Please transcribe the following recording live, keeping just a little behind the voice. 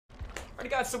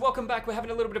Alright guys, so welcome back. We're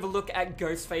having a little bit of a look at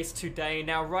Ghostface today.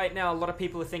 Now, right now, a lot of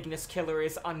people are thinking this killer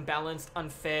is unbalanced,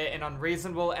 unfair, and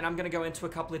unreasonable, and I'm going to go into a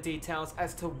couple of details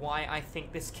as to why I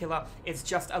think this killer is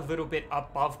just a little bit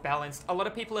above balanced. A lot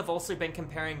of people have also been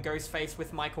comparing Ghostface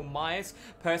with Michael Myers.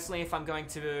 Personally, if I'm going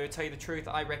to tell you the truth,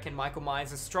 I reckon Michael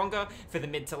Myers is stronger for the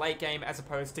mid to late game as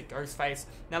opposed to Ghostface.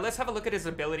 Now, let's have a look at his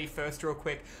ability first real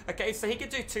quick. Okay, so he can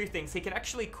do two things. He can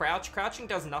actually crouch. Crouching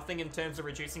does nothing in terms of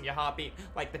reducing your heartbeat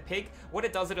like the pig. What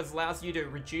it does, it allows you to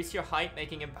reduce your height,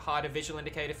 making a harder visual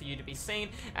indicator for you to be seen,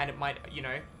 and it might, you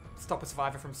know, stop a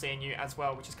survivor from seeing you as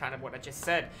well, which is kind of what I just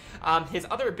said. His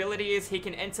other ability is he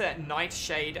can enter Night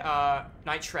Shroud,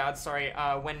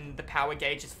 when the power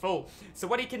gauge is full. So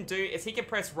what he can do is he can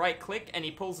press right click and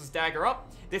he pulls his dagger up.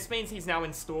 This means he's now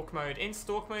in stalk mode. In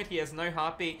stalk mode, he has no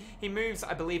heartbeat. He moves,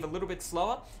 I believe, a little bit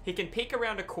slower. He can peek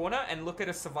around a corner and look at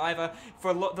a survivor.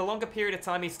 For the longer period of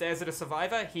time he stares at a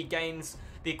survivor, he gains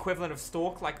the equivalent of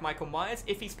stalk like Michael Myers.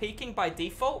 If he's peeking by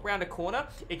default around a corner,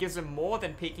 it gives him more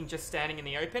than peeking just standing in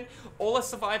the open. All a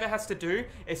survivor has to do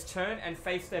is turn and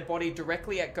face their body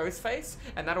directly at Ghostface,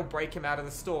 and that'll break him out of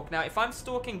the stalk. Now, if I'm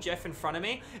stalking Jeff in front of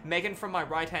me, Megan from my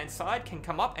right-hand side can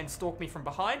come up and stalk me from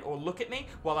behind or look at me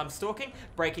while I'm stalking,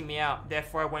 breaking me out.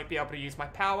 Therefore, I won't be able to use my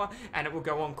power, and it will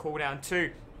go on cooldown too.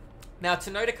 Now,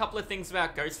 to note a couple of things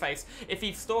about Ghostface, if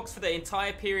he stalks for the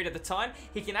entire period of the time,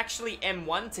 he can actually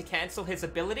M1 to cancel his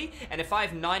ability, and if I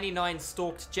have 99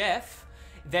 stalked Jeff,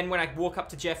 then when I walk up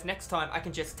to Jeff next time, I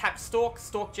can just tap stalk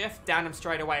Jeff, down him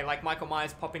straight away, like Michael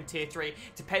Myers popping tier 3.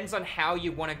 Depends on how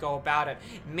you want to go about it.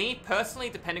 Me, personally,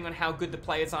 depending on how good the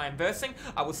players I am versing,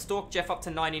 I will stalk Jeff up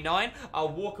to 99, I'll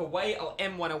walk away, I'll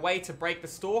M1 away to break the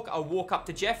stalk, I'll walk up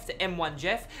to Jeff to M1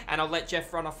 Jeff, and I'll let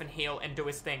Jeff run off and heal and do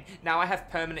his thing. Now, I have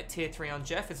permanent tier 3 on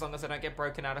Jeff, as long as I don't get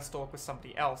broken out of stalk with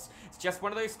somebody else. It's just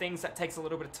one of those things that takes a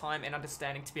little bit of time and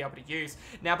understanding to be able to use.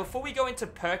 Now, before we go into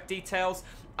perk details,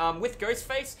 with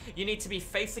Ghostface, you need to be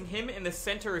facing him in the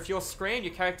center of your screen.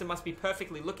 Your character must be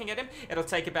perfectly looking at him. It'll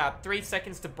take about 3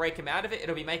 seconds to break him out of it.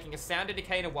 It'll be making a sound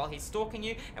indicator while he's stalking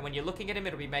you, and when you're looking at him,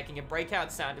 it'll be making a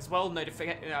breakout sound as well,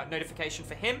 notification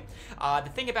for him.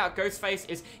 The thing about Ghostface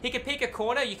is he can peek a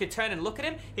corner, you can turn and look at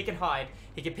him, he can hide.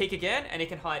 He can peek again, and he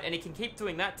can hide, and he can keep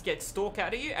doing that to get stalk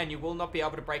out of you, and you will not be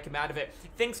able to break him out of it.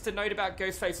 Things to note about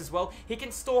Ghostface as well, he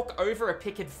can stalk over a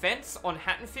picket fence on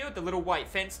Hattonfield, the little white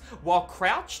fence, while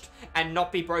crouched, and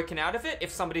not be broken out of it if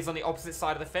somebody's on the opposite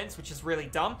side of the fence, which is really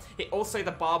dumb. Also,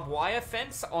 the barbed wire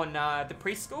fence on the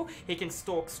preschool, he can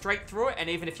stalk straight through it, and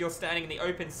even if you're standing in the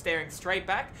open staring straight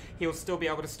back, he'll still be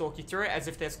able to stalk you through it as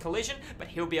if there's collision, but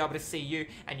he'll be able to see you,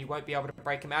 and you won't be able to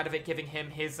break him out of it, giving him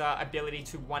his ability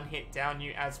to one-hit down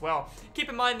you as well. Keep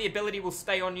in mind, the ability will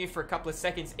stay on you for a couple of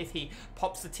seconds. If he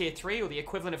pops the tier 3, or the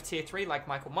equivalent of tier 3, like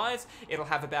Michael Myers, it'll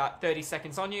have about 30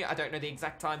 seconds on you. I don't know the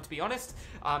exact time, to be honest.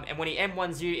 And when he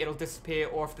M1s you, it'll disappear,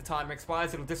 or if the timer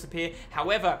expires, it'll disappear.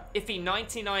 However, if he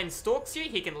 99 stalks you,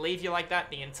 he can leave you like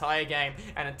that the entire game.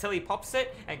 And until he pops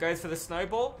it and goes for the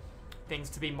snowball, things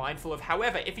to be mindful of.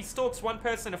 However, if he stalks one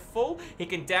person a full, he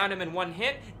can down him in one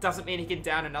hit. Doesn't mean he can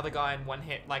down another guy in one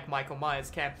hit like Michael Myers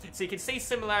can. So you can see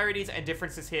similarities and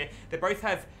differences here. They both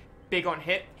have big on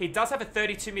hit. He does have a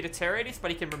 32-meter tear radius,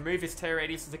 but he can remove his tear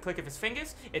radius with a click of his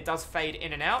fingers. It does fade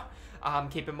in and out.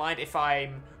 Keep in mind, if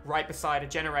I'm right beside a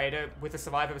generator with a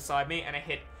survivor beside me and I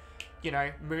hit, you know,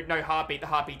 no heartbeat, the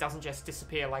heartbeat doesn't just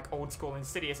disappear like old school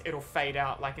Insidious. It'll fade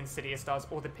out like Insidious does,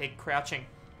 or the pig crouching.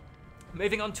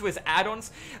 Moving on to his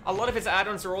add-ons, a lot of his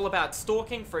add-ons are all about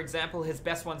stalking. For example, his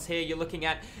best ones here, you're looking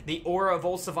at the aura of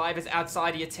all survivors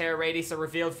outside of your terror radius are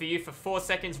revealed for you for 4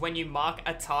 seconds when you mark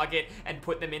a target and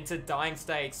put them into dying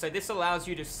state. So this allows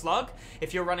you to slug.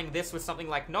 If you're running this with something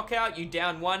like knockout, you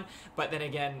down one, but then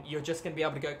again, you're just going to be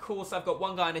able to go, cool, so I've got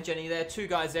one guy in a Jenny there, 2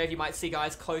 guys there. You might see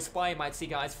guys close by, you might see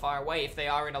guys far away. If they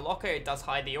are in a locker, it does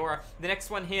hide the aura. The next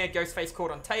one here, Ghostface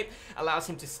caught on tape, allows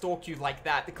him to stalk you like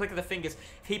that. The click of the fingers,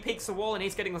 if he peeks the wall and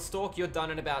he's getting the stalk, you're done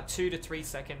in about 2 to 3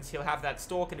 seconds. He'll have that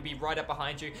stalk and it'll be right up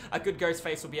behind you. A good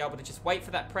Ghostface will be able to just wait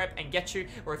for that prep and get you,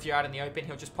 or if you're out in the open,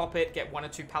 he'll just pop it, get 1 or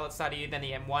 2 pallets out of you, then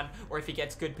the M1, or if he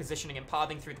gets good positioning and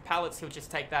pathing through the pallets, he'll just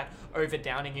take that over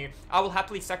downing you. I will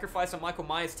happily sacrifice a Michael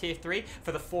Myers tier 3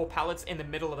 for the 4 pallets in the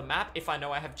middle of the map if I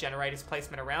know I have generators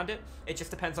placement around it. It just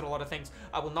depends on a lot of things.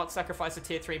 I will not sacrifice a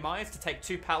tier 3 Myers to take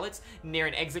 2 pallets near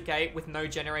an exit gate with no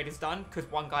generators done, because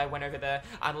one guy went over there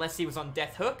unless he was on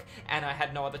death hook and I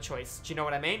had no other choice. Do you know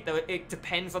what I mean? It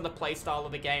depends on the playstyle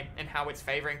of the game and how it's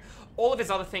favoring. All of his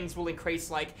other things will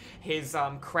increase, like his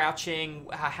crouching,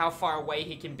 how far away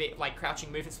he can be, like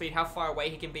crouching movement speed, how far away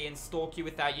he can be and stalk you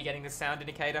without you getting the sound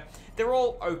indicator. They're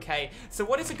all okay. So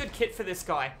what is a good kit for this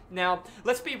guy? Now,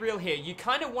 let's be real here. You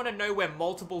kind of want to know where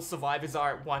multiple survivors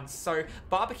are at once. So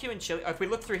barbecue and chili, if we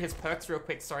look through his perks real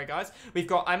quick, sorry guys, we've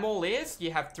got I'm All Ears,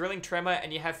 you have Thrilling Tremor,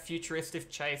 and you have Futuristic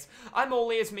Chase. I'm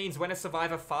All Ears means when a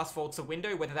survivor fast vaults a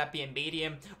window, whether that be a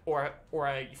medium or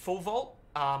a full vault,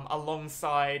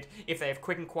 alongside if they have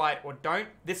quick and quiet or don't,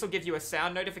 this will give you a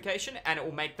sound notification and it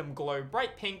will make them glow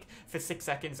bright pink for 6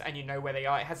 seconds and you know where they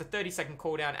are. It has a 30-second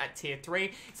cooldown at tier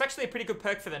 3. It's actually a pretty good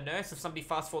perk for the nurse. If somebody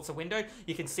fast vaults a window,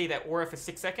 you can see their aura for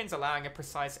 6 seconds, allowing a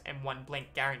precise M1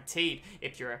 blink guaranteed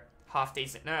if you're a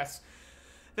half-decent nurse.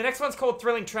 The next one's called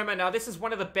Thrilling Tremor. Now, this is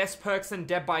one of the best perks in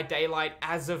Dead by Daylight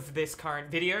as of this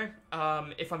current video.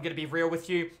 If I'm going to be real with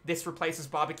you, this replaces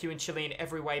barbecue and chili in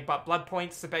every way but blood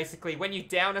points. So basically, when you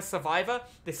down a survivor,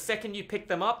 the second you pick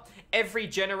them up, every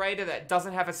generator that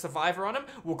doesn't have a survivor on them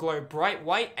will glow bright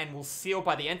white and will seal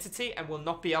by the entity and will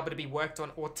not be able to be worked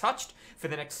on or touched for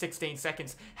the next 16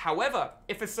 seconds. However,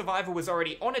 if a survivor was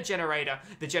already on a generator,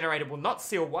 the generator will not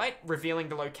seal white, revealing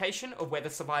the location of where the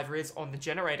survivor is on the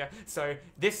generator. So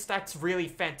this stacks really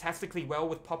fantastically well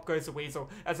with Pop Goes the Weasel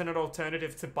as an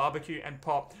alternative to barbecue and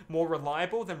pop. More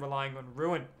reliable than relying on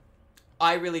Ruin.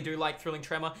 I really do like Thrilling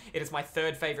Tremor. It is my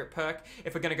third favorite perk.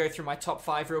 If we're going to go through my top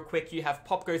 5 real quick, you have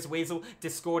Pop Goes the Weasel,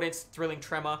 Discordance, Thrilling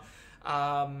Tremor,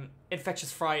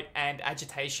 Infectious Fright, and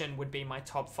Agitation would be my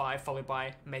top 5, followed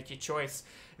by Make Your Choice.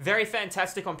 Very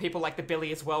fantastic on people like the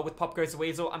Billy as well with Pop Goes the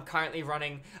Weasel. I'm currently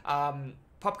running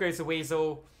Pop Goes the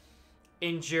Weasel,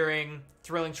 Enduring,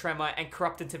 Thrilling Tremor, and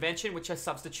Corrupt Intervention, which I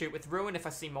substitute with Ruin if I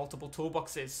see multiple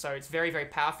toolboxes. So it's very, very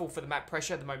powerful for the map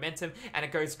pressure, the momentum, and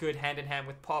it goes good hand in hand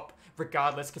with Pop,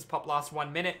 regardless, because Pop lasts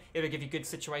 1 minute. It'll give you good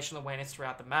situational awareness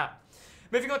throughout the map.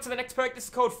 Moving on to the next perk, this is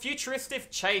called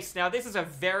Futuristic Chase. Now, this is a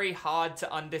very hard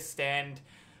to understand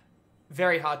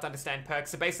perk.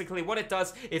 So basically what it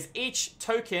does is each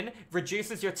token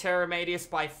reduces your terror radius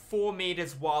by 4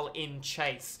 meters while in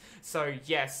chase. So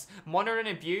yes, Monitor and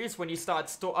Abuse, when you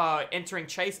start entering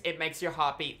chase, it makes your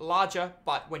heartbeat larger,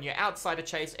 but when you're outside of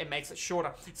chase, it makes it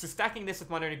shorter. So stacking this with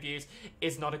Monitor and Abuse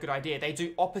is not a good idea. They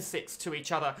do opposites to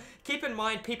each other. Keep in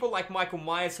mind, people like Michael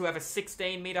Myers who have a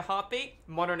 16 meter heartbeat,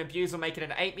 Monitor and Abuse will make it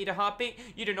an 8 meter heartbeat.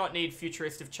 You do not need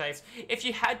Futuristic Chase. If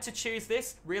you had to choose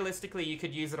this, realistically, you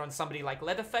could use it on somebody like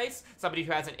Leatherface, somebody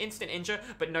who has an instant injure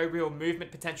but no real movement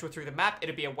potential through the map.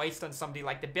 It'd be a waste on somebody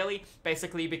like the Billy.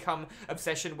 Basically, you become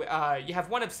obsession with, you have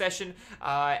one obsession,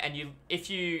 and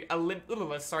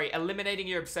eliminating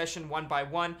your obsession one by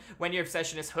one. When your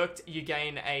obsession is hooked, you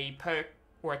gain a perk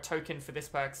or a token for this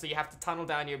perk, so you have to tunnel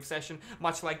down your obsession,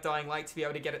 much like Dying Light, to be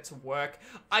able to get it to work.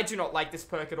 I do not like this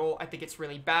perk at all. I think it's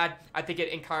really bad. I think it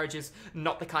encourages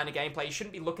not the kind of gameplay. You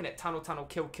shouldn't be looking at tunnel,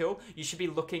 kill, kill. You should be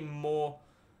looking more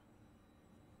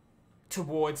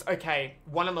towards, okay,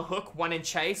 one on the hook, one in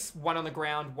chase, one on the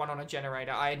ground, one on a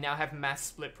generator. I now have mass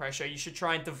split pressure. You should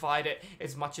try and divide it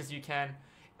as much as you can.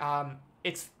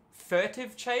 It's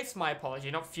furtive chase? My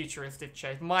apology, not futuristic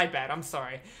chase. My bad, I'm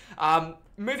sorry.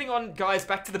 Moving on, guys,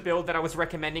 back to the build that I was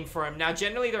recommending for him. Now,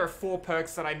 generally, there are 4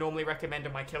 perks that I normally recommend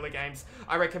in my killer games.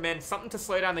 I recommend something to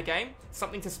slow down the game,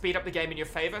 something to speed up the game in your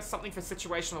favor, something for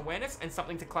situational awareness, and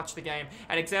something to clutch the game.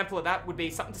 An example of that would be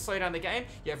something to slow down the game.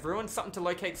 You have Ruin, something to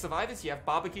locate survivors. You have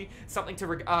Barbecue, something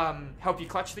to help you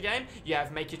clutch the game. You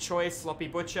have Make Your Choice, Sloppy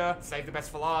Butcher, Save the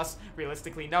Best for Last,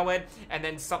 Realistically Nowhere, and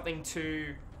then something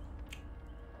to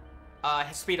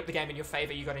speed up the game in your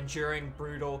favor. You got Enduring,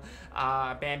 Brutal,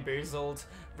 Bamboozled,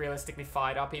 Realistically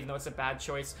Fired Up, even though it's a bad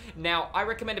choice. Now, I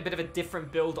recommend a bit of a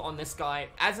different build on this guy.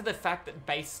 As of the fact that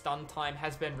base stun time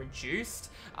has been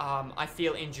reduced, I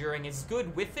feel Enduring is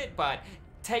good with it, but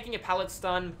taking a pallet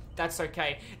stun, that's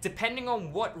okay. Depending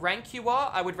on what rank you are,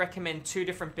 I would recommend 2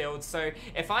 different builds. So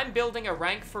if I'm building a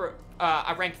rank for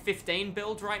a rank 15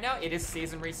 build right now, it is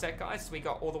season reset, guys, so we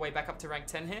got all the way back up to rank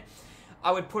 10 here.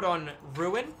 I would put on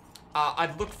Ruin.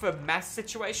 I'd look for mass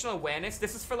situational awareness.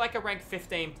 This is for like a rank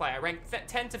 15 player, rank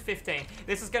 10 to 15.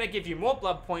 This is going to give you more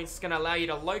blood points. It's going to allow you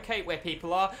to locate where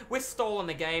people are. With stall in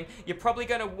the game, you're probably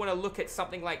going to want to look at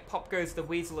something like Pop Goes the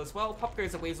Weasel as well. Pop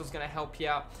Goes the Weasel is going to help you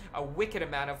out a wicked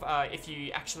amount of if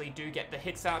you actually do get the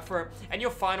hits out for it. And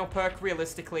your final perk,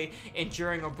 realistically,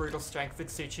 Enduring or Brutal Strength would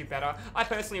suit you better. I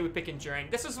personally would pick Enduring.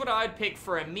 This is what I'd pick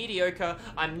for a mediocre.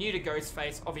 I'm new to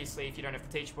Ghostface. Obviously, if you don't have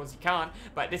the teachables, you can't.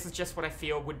 But this is just what I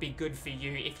feel would be good for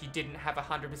you if you didn't have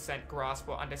 100% grasp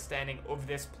or understanding of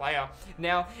this player.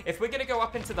 Now, if we're going to go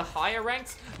up into the higher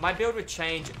ranks, my build would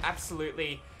change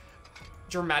absolutely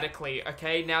dramatically,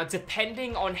 okay? Now,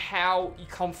 depending on how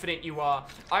confident you are,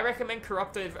 I recommend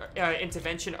Corruptive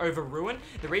Intervention over Ruin.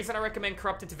 The reason I recommend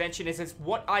Corrupt Intervention is it's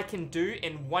what I can do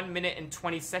in 1 minute and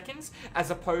 20 seconds,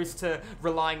 as opposed to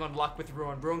relying on luck with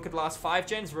Ruin. Ruin could last 5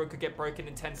 gens, Ruin could get broken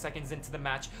in 10 seconds into the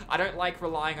match. I don't like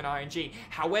relying on RNG.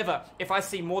 However, if I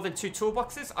see more than 2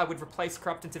 toolboxes, I would replace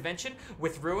Corrupt Intervention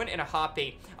with Ruin in a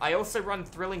heartbeat. I also run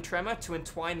Thrilling Tremor to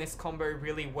entwine this combo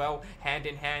really well hand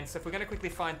in hand. So if we're going to quickly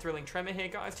find Thrilling Tremor here,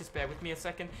 guys, just bear with me a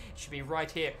second. It should be right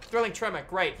here. Thrilling Tremor,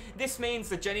 great. This means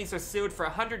the Jennies are sealed for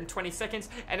 120 seconds,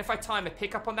 and if I time a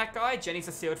pickup on that guy, Jennies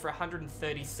are sealed for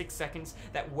 136 seconds.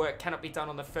 That work cannot be done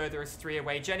on the furthest 3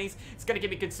 away Jennies. It's going to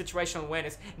give me good situational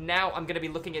awareness. Now I'm going to be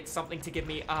looking at something to give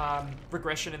me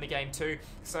regression in the game too.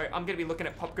 So I'm going to be looking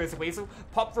at Pop Goes a Weasel.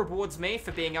 Pop rewards me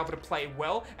for being able to play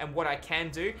well and what I can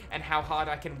do and how hard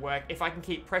I can work. If I can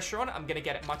keep pressure on, I'm going to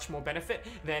get much more benefit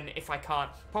than if I can't.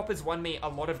 Pop has won me a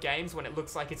lot of games when it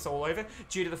looks like it's all over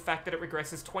due to the fact that it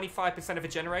regresses 25% of a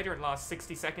generator in last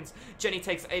 60 seconds. Jenny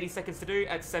takes 80 seconds to do.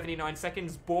 At 79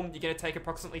 seconds, boom, you're going to take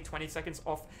approximately 20 seconds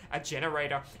off a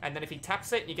generator. And then if he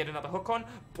taps it and you get another hook on,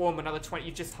 boom, another 20.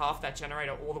 You've just halved that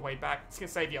generator all the way back. It's going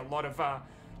to save you a lot of,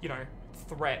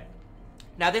 threat.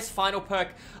 Now, this final perk,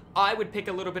 I would pick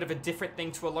a little bit of a different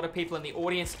thing to a lot of people in the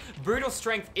audience. Brutal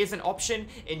Strength is an option.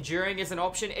 Enduring is an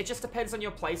option. It just depends on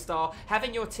your playstyle.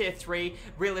 Having your tier 3,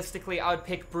 realistically, I would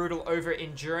pick Brutal over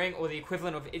Enduring or the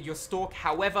equivalent of your Stalk.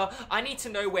 However, I need to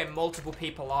know where multiple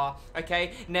people are,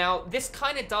 okay? Now, this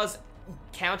kind of does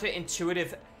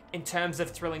counterintuitive in terms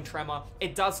of Thrilling Tremor.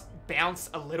 It does bounce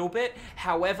a little bit.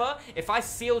 However, if I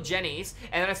seal Jennies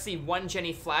and then I see 1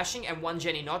 Jenny flashing and 1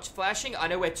 Jenny not flashing, I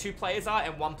know where 2 players are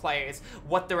and 1 player is.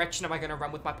 What direction am I going to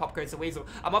run with my Pop Goes the Weasel?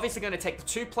 I'm obviously going to take the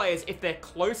 2 players if they're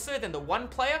closer than the 1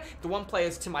 player. If the 1 player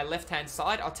is to my left-hand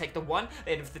side, I'll take the 1.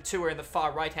 And if the 2 are in the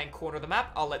far right-hand corner of the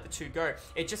map, I'll let the 2 go.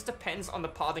 It just depends on the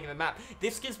pathing of the map.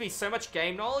 This gives me so much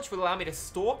game knowledge, will allow me to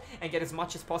stalk and get as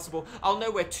much as possible. I'll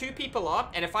know where 2 people are,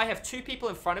 and if I have 2 people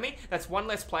in front of me, that's 1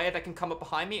 less player that can come up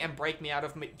behind me and break me out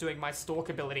of doing my stalk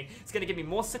ability. It's going to give me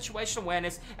more situational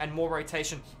awareness and more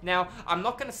rotation. Now, I'm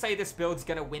not going to say this build's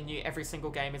going to win you every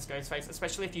single game as Ghostface,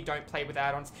 especially if you don't play with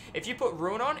add-ons. If you put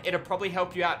Ruin on, it'll probably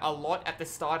help you out a lot at the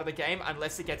start of the game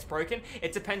unless it gets broken.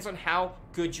 It depends on how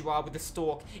good you are with the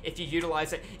stalk if you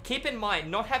utilize it. Keep in mind,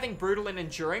 not having Brutal and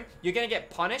Enduring, you're going to get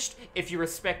punished if you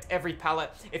respect every pallet.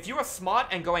 If you are smart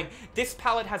and going, this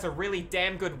pallet has a really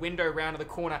damn good window around the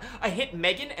corner. I hit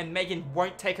Megan and Megan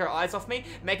won't take her eyes off me.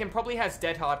 Megan probably has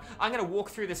Dead Hard. I'm going to walk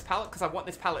through this pallet because I want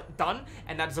this pallet done,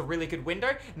 and that is a really good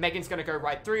window. Megan's going to go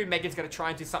right through. Megan's going to try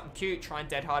and do something cute, try and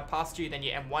Dead Hard past you, then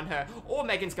you M1 her. Or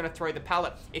Megan's going to throw the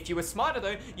pallet. If you were smarter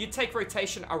though, you'd take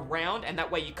rotation around, and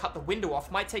that way you cut the window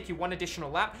off. Might take you 1 additional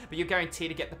lap, but you're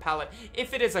guaranteed to get the pallet.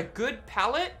 If it is a good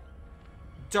pallet,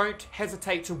 don't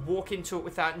hesitate to walk into it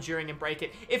without Enduring and break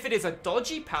it. If it is a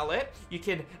dodgy pallet, you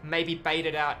can maybe bait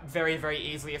it out very, very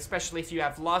easily, especially if you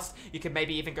have Lust. You can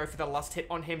maybe even go for the Lust hit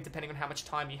on him, depending on how much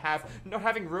time you have. Not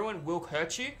having Ruin will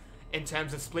hurt you in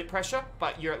terms of split pressure,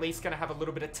 but you're at least going to have a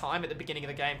little bit of time at the beginning of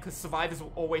the game because survivors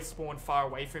will always spawn far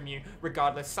away from you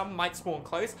regardless. Some might spawn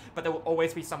close, but there will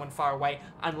always be someone far away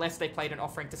unless they played an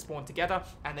offering to spawn together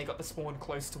and they got the spawn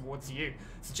close towards you.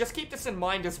 So just keep this in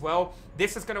mind as well.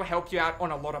 This is going to help you out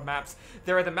on a lot of maps.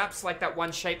 There are the maps like that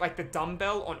one shape like the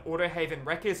dumbbell on Autohaven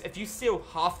Wreckers. If you seal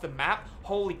half the map,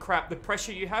 holy crap, the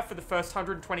pressure you have for the first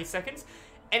 120 seconds,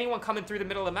 anyone coming through the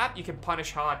middle of the map, you can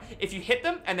punish hard. If you hit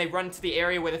them and they run to the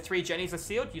area where the 3 Jennies are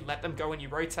sealed, you let them go and you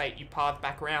rotate, you path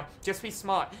back around. Just be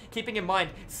smart. Keeping in mind,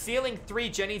 sealing 3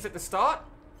 Jennies at the start,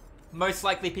 most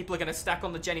likely people are going to stack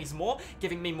on the Jennies more,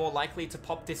 giving me more likely to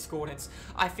pop Discordance.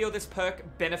 I feel this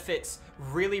perk benefits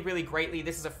really, really greatly.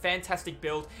 This is a fantastic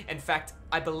build. In fact,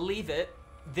 I believe it.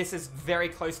 This is very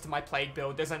close to my Plague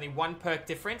build. There's only 1 perk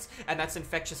difference, and that's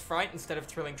Infectious Fright instead of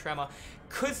Thrilling Tremor.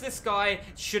 Because this guy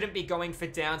shouldn't be going for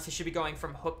downs, he should be going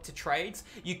from hook to trades.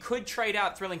 You could trade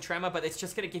out Thrilling Tremor, but it's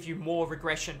just going to give you more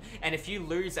regression. And if you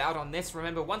lose out on this,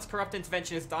 remember, once Corrupt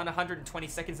Intervention is done, 120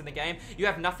 seconds in the game, you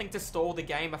have nothing to stall the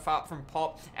game apart from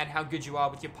Pop and how good you are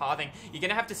with your pathing. You're going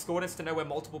to have Discordance to know where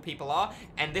multiple people are,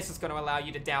 and this is going to allow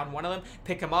you to down one of them,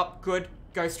 pick them up, good,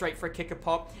 go straight for a kicker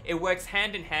pop. It works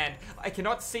hand in hand. I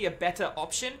cannot see a better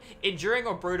option. Enduring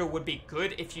or Brutal would be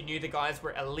good if you knew the guys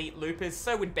were elite loopers,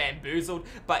 so would Bamboozled,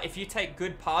 but if you take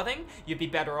good pathing, you'd be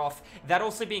better off. That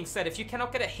also being said, if you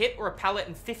cannot get a hit or a pallet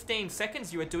in 15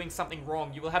 seconds, you are doing something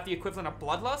wrong. You will have the equivalent of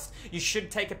Bloodlust. You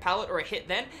should take a pallet or a hit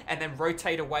then, and then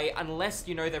rotate away unless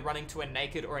you know they're running to a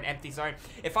naked or an empty zone.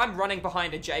 If I'm running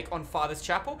behind a Jake on Father's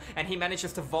Chapel, and he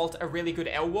manages to vault a really good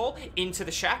L wall into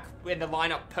the shack in the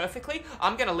lineup perfectly,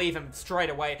 I'm gonna leave him straight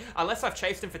away. Unless I've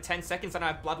chased him for 10 seconds and I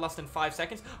have Bloodlust in 5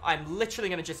 seconds, I'm literally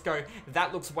gonna just go,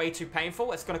 that looks way too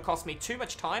painful. It's gonna cost me too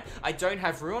much time. I don't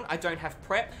have Ruin, I don't have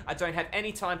Prep, I don't have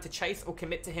any time to chase or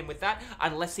commit to him with that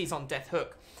unless he's on Death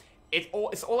Hook.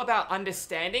 It's all about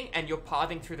understanding and you're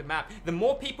pathing through the map. The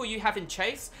more people you have in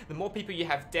chase, the more people you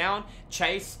have down,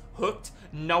 chase, hooked,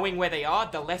 knowing where they are,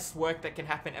 the less work that can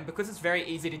happen. And because it's very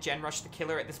easy to gen rush the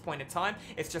killer at this point in time,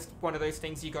 it's just one of those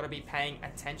things you got to be paying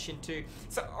attention to.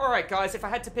 So, alright guys, if I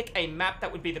had to pick a map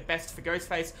that would be the best for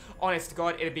Ghostface, honest to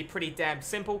God, it'd be pretty damn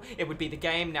simple. It would be the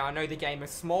game. Now, I know the game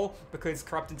is small because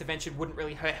Corrupt Intervention wouldn't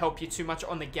really help you too much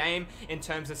on the game in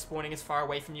terms of spawning as far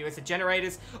away from you as the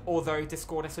generators, although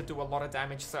Discordance would do a lot of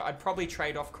damage, so I'd probably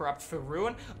trade off Corrupt for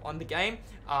Ruin on the game.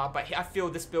 But I feel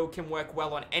this build can work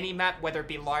well on any map, whether it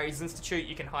be Larry's Institute,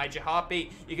 you can hide your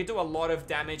heartbeat, you can do a lot of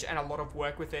damage and a lot of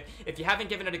work with it. If you haven't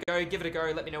given it a go, give it a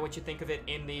go. Let me know what you think of it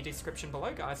in the description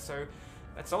below, guys. So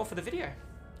that's all for the video.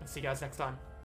 I'll see you guys next time.